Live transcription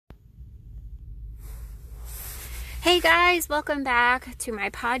Hey guys, welcome back to my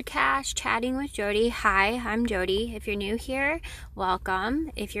podcast, Chatting with Jody. Hi, I'm Jody. If you're new here,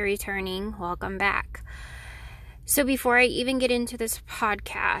 welcome. If you're returning, welcome back. So before I even get into this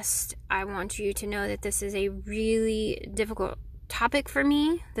podcast, I want you to know that this is a really difficult topic for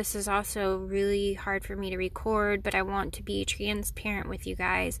me. This is also really hard for me to record, but I want to be transparent with you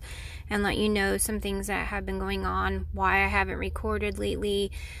guys and let you know some things that have been going on, why I haven't recorded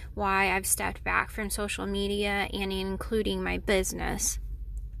lately, why I've stepped back from social media, and including my business.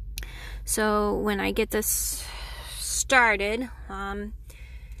 So when I get this started, and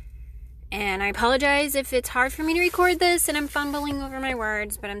I apologize if it's hard for me to record this and I'm fumbling over my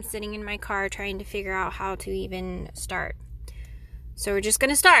words, but I'm sitting in my car trying to figure out how to even start. So we're just going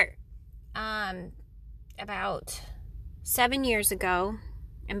to start. About 7 years ago,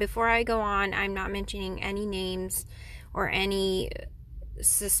 and before I go on, I'm not mentioning any names or any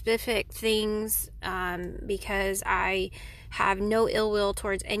specific things because I have no ill will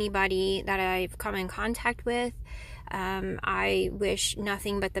towards anybody that I've come in contact with. I wish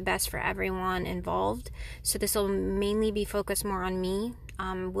nothing but the best for everyone involved. So this will mainly be focused more on me.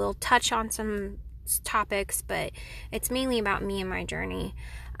 We'll touch on some topics, but it's mainly about me and my journey.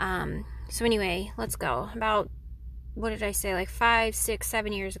 So anyway, let's go. About, what did I say, like 5, 6,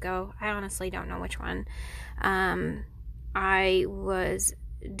 7 years ago, I honestly don't know which one, I was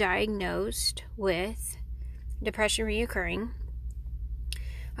diagnosed with depression reoccurring.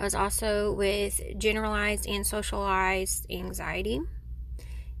 I was also with generalized and socialized anxiety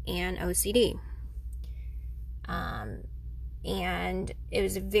and OCD. And it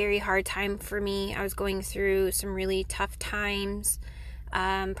was a very hard time for me. I was going through some really tough times,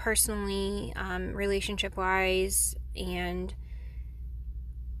 personally, relationship-wise, and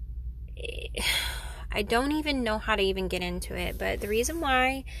I don't even know how to even get into it. But the reason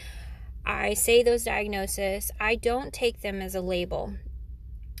why I say those diagnoses, I don't take them as a label.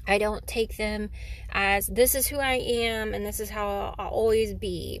 I don't take them as this is who I am and this is how I'll always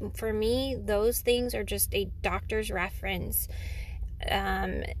be. For me, those things are just a doctor's reference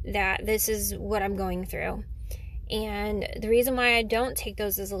that this is what I'm going through. And the reason why I don't take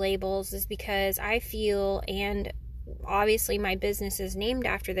those as labels is because I feel, and obviously my business is named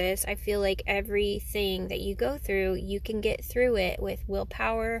after this, I feel like everything that you go through, you can get through it with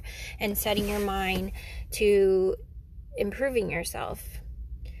willpower and setting your mind to improving yourself.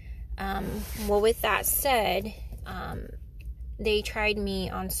 Well, with that said, they tried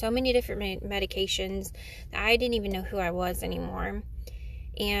me on so many different medications that I didn't even know who I was anymore.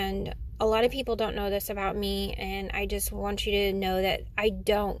 And a lot of people don't know this about me, and I just want you to know that I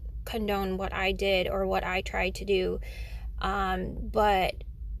don't condone what I did or what I tried to do, but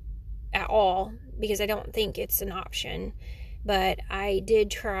at all, because I don't think it's an option. But I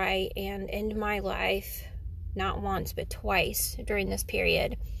did try and end my life, not once, but twice during this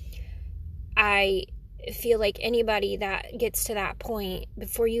period. I feel like anybody that gets to that point,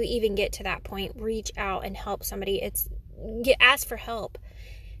 before you even get to that point, reach out and help somebody. Ask for help.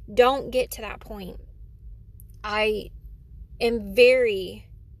 Don't get to that point. I am very,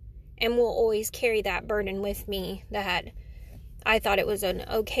 and will always carry that burden with me, that I thought it was an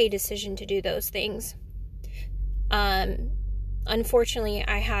okay decision to do those things. Unfortunately,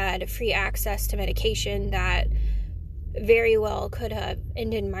 I had free access to medication that very well could have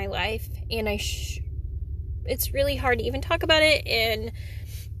ended my life, and it's really hard to even talk about it, and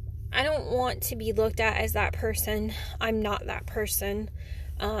I don't want to be looked at as that person. I'm not that person.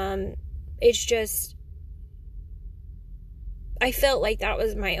 It's just, I felt like that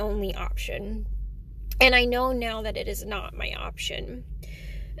was my only option, and I know now that it is not my option.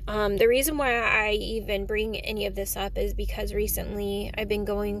 The reason why I even bring any of this up is because recently I've been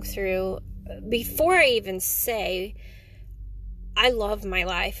going through, before I even say, I love my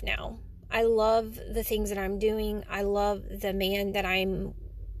life now. I love the things that I'm doing. I love the man that I'm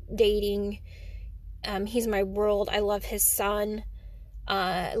dating. He's my world. I love his son.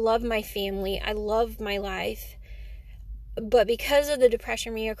 I love my family. I love my life. But because of the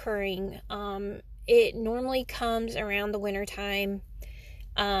depression reoccurring, it normally comes around the winter time,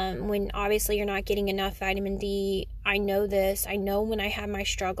 when obviously you're not getting enough vitamin D. I know this. I know when I have my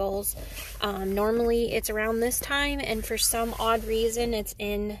struggles. Normally it's around this time, and for some odd reason it's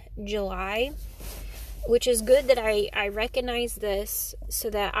in July, which is good that I recognize this so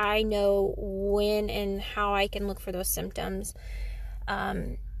that I know when and how I can look for those symptoms.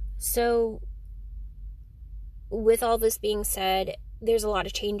 So with all this being said, there's a lot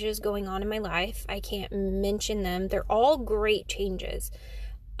of changes going on in my life. I can't mention them. They're all great changes.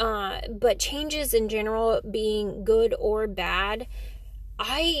 But changes in general, being good or bad,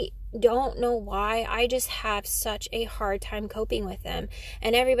 I don't know why. I just have such a hard time coping with them.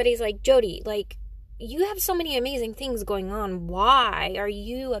 And everybody's like, Jody, like, you have so many amazing things going on. Why are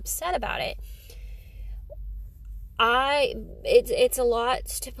you upset about it? It's a lot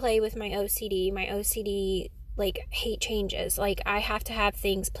to play with my OCD. My OCD, like, hate changes. Like, I have to have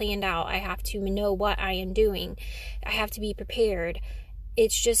things planned out. I have to know what I am doing. I have to be prepared.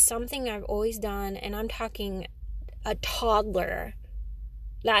 It's just something I've always done, and I'm talking a toddler.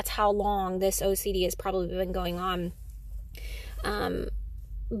 That's how long this OCD has probably been going on.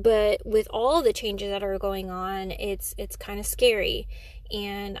 But with all the changes that are going on, it's kind of scary.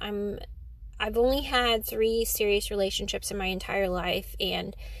 And I've only had 3 serious relationships in my entire life,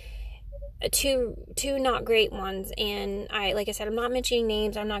 and two not great ones. And like I said, I'm not mentioning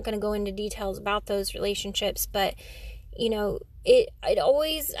names. I'm not going to go into details about those relationships, but it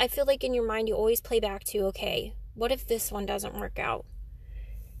always, I feel like in your mind, you always play back to, okay, what if this one doesn't work out?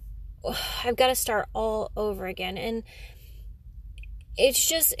 I've got to start all over again. And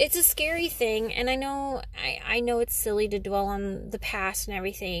it's a scary thing. And I know it's silly to dwell on the past and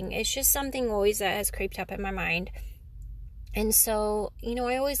everything. It's just something always that has creeped up in my mind. And so,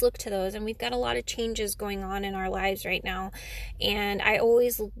 I always look to those, and we've got a lot of changes going on in our lives right now. And I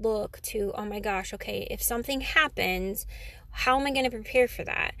always look to, oh my gosh, okay, if something happens, how am I going to prepare for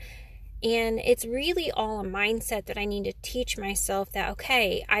that? And it's really all a mindset that I need to teach myself that,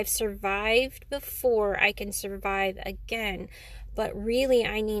 okay, I've survived before, I can survive again. But really,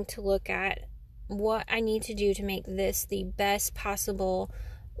 I need to look at what I need to do to make this the best possible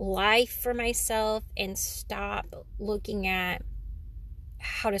life for myself and stop looking at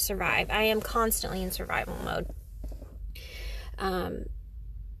how to survive. I am constantly in survival mode.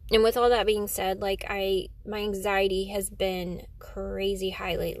 And with all that being said, like, my anxiety has been crazy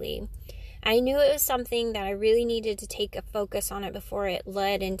high lately. I knew it was something that I really needed to take a focus on it before it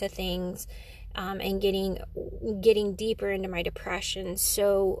led into things, and getting deeper into my depression.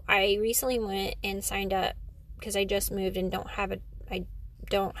 So I recently went and signed up, because I just moved and I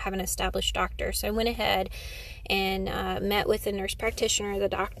don't have an established doctor. So I went ahead and met with the nurse practitioner, the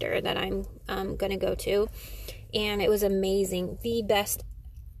doctor that I'm going to go to. And it was amazing. The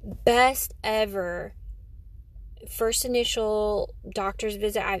best ever first initial doctor's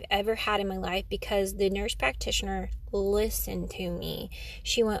visit I've ever had in my life, because the nurse practitioner listened to me.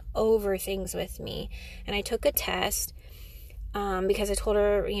 She went over things with me, and I took a test because I told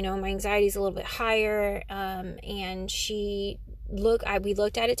her, my anxiety is a little bit higher, and we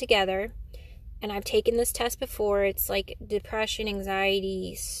looked at it together. And I've taken this test before. It's like depression,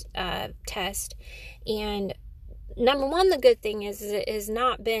 anxiety test. And number one, the good thing is it has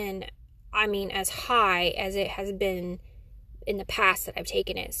not been, as high as it has been in the past that I've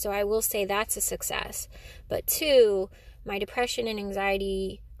taken it. So I will say that's a success. But 2, my depression and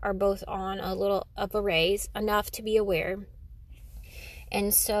anxiety are both on a little of a raise, enough to be aware.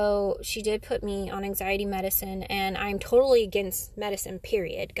 And so she did put me on anxiety medicine, and I'm totally against medicine,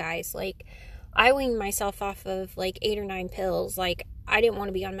 period, guys. Like, I weaned myself off of like 8 or 9 pills. Like, I didn't want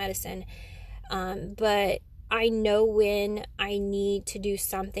to be on medicine. But I know when I need to do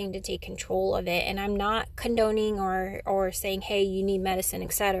something to take control of it. And I'm not condoning or saying, hey, you need medicine,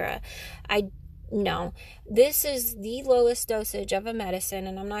 etc. No. This is the lowest dosage of a medicine,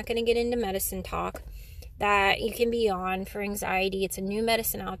 and I'm not going to get into medicine talk, that you can be on for anxiety. It's a new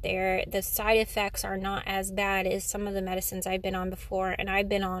medicine out there. The side effects are not as bad as some of the medicines I've been on before, and I've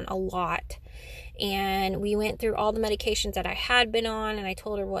been on a lot. And we went through all the medications that I had been on, and I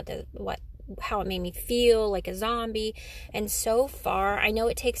told her how it made me feel like a zombie. And so far, I know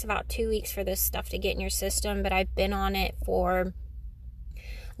it takes about 2 weeks for this stuff to get in your system, but I've been on it for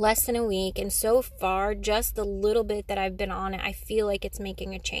less than a week, and so far, just the little bit that I've been on it, I feel like it's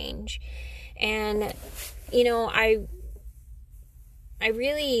making a change. And I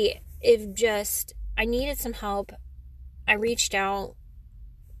really, I needed some help. I reached out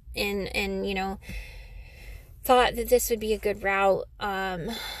and thought that this would be a good route.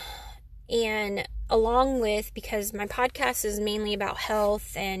 And along with, because my podcast is mainly about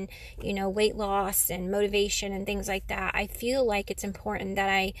health and, weight loss and motivation and things like that, I feel like it's important that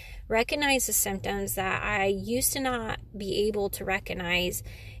I recognize the symptoms that I used to not be able to recognize,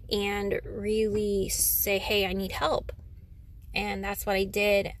 and really say, hey, I need help. And that's what I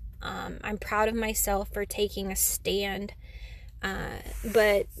did. I'm proud of myself for taking a stand.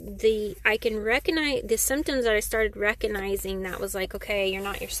 But I can recognize the symptoms that I started recognizing that was like, okay, you're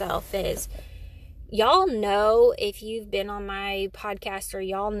not yourself, is, y'all know, if you've been on my podcast, or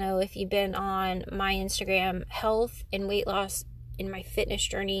y'all know if you've been on my Instagram, health and weight loss in my fitness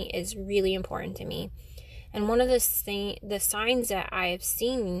journey is really important to me. And one of the signs that I have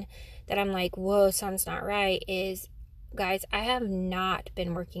seen that I'm like, whoa, something's not right is, guys, I have not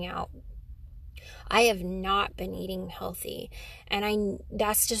been working out. I have not been eating healthy. And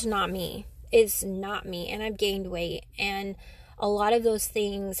that's just not me. It's not me. And I've gained weight. And a lot of those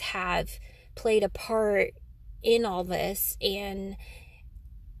things have played a part in all this. And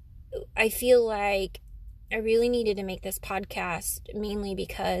I feel like I really needed to make this podcast mainly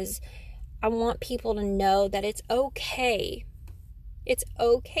because I want people to know that it's okay. It's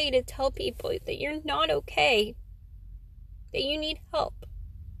okay to tell people that you're not okay, that you need help.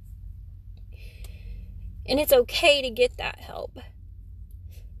 And it's okay to get that help.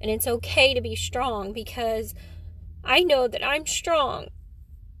 And it's okay to be strong, because I know that I'm strong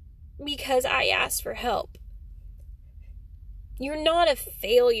because I asked for help. You're not a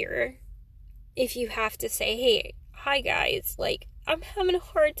failure if you have to say, hey, hi guys, like, I'm having a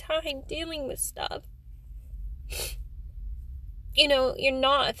hard time dealing with stuff. You know, you're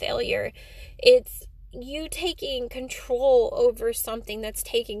not a failure. It's you taking control over something that's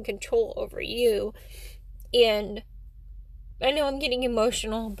taking control over you. And I know I'm getting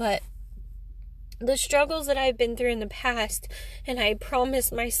emotional, but the struggles that I've been through in the past, and I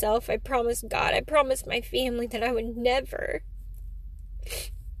promised myself, I promised God, I promised my family that I would never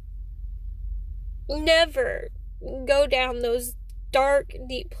go down those dark,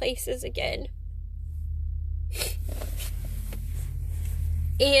 deep places again.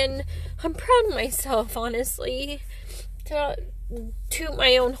 And I'm proud of myself, honestly, to toot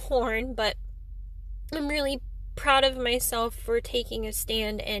my own horn, but I'm really proud of myself for taking a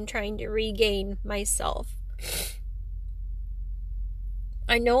stand and trying to regain myself.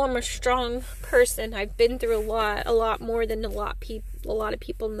 I know I'm a strong person. I've been through a lot more than a lot of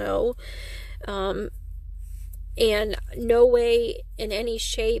people know. And no way in any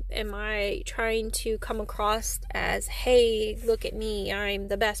shape am I trying to come across as, hey, look at me, I'm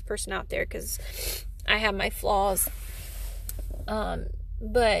the best person out there, because I have my flaws.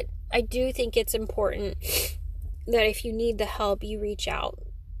 But I do think it's important that if you need the help, you reach out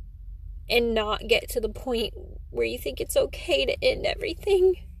and not get to the point where you think it's okay to end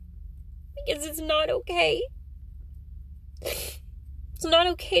everything, because it's not okay. It's not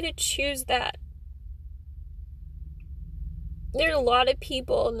okay to choose that. There are a lot of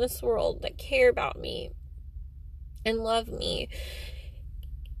people in this world that care about me and love me,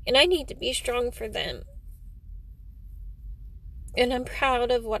 and I need to be strong for them. And I'm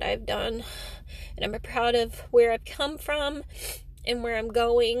proud of what I've done, and I'm proud of where I've come from and where I'm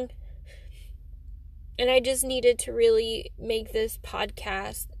going. And I just needed to really make this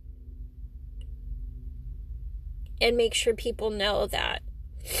podcast and make sure people know that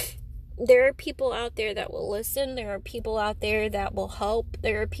there are people out there that will listen. There are people out there that will help.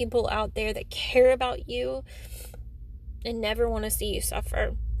 There are people out there that care about you and never want to see you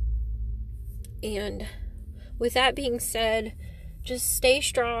suffer. And with that being said, just stay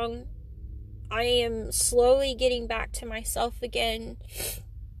strong. I am slowly getting back to myself again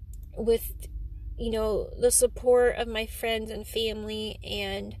with, the support of my friends and family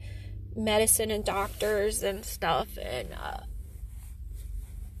and medicine and doctors and stuff, and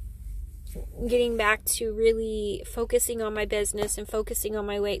getting back to really focusing on my business and focusing on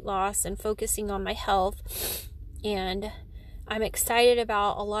my weight loss and focusing on my health. And I'm excited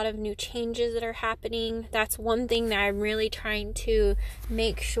about a lot of new changes that are happening. That's one thing that I'm really trying to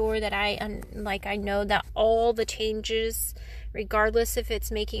make sure that I know that all the changes, regardless if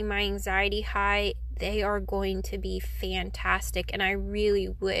it's making my anxiety high, they are going to be fantastic. And I really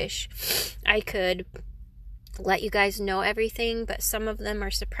wish I could let you guys know everything, but some of them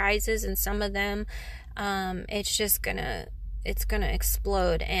are surprises, and some of them it's gonna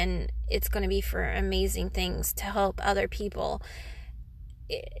explode, and it's gonna be for amazing things to help other people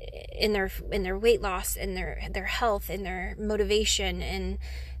in their weight loss, in their health, in their motivation, in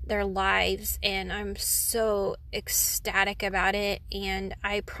their lives. And I'm so ecstatic about it, and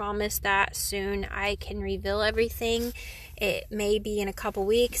I promise that soon I can reveal everything. It may be in a couple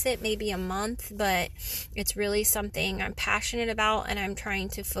weeks, it may be a month, but it's really something I'm passionate about, and I'm trying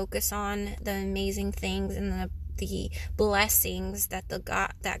to focus on the amazing things and the blessings that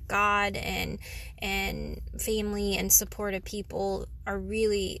God and family and supportive people are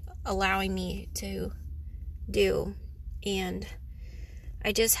really allowing me to do. And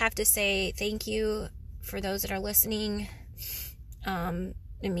I just have to say thank you for those that are listening.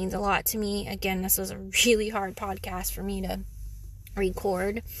 It means a lot to me. Again, this was a really hard podcast for me to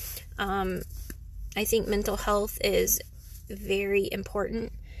record. I think mental health is very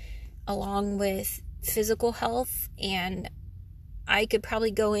important, along with physical health, and I could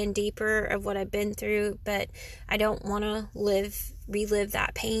probably go in deeper of what I've been through, but I don't want to relive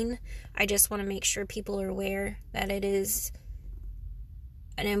that pain. I just want to make sure people are aware that it is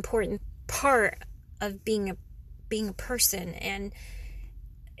an important part of being a person, and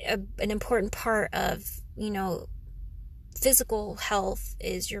an important part of, physical health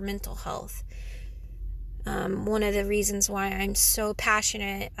is your mental health. One of the reasons why I'm so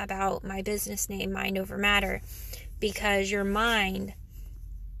passionate about my business name, Mind Over Matter, because your mind,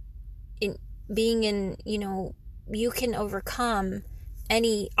 you can overcome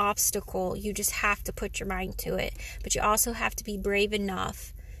any obstacle. You just have to put your mind to it. But you also have to be brave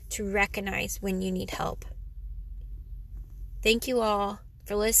enough to recognize when you need help. Thank you all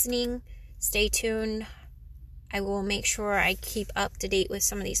for listening. Stay tuned. I will make sure I keep up to date with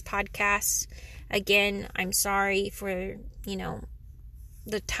some of these podcasts. Again, I'm sorry for,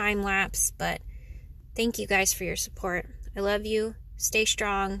 the time lapse, but thank you guys for your support. I love you. Stay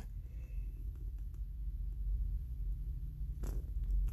strong.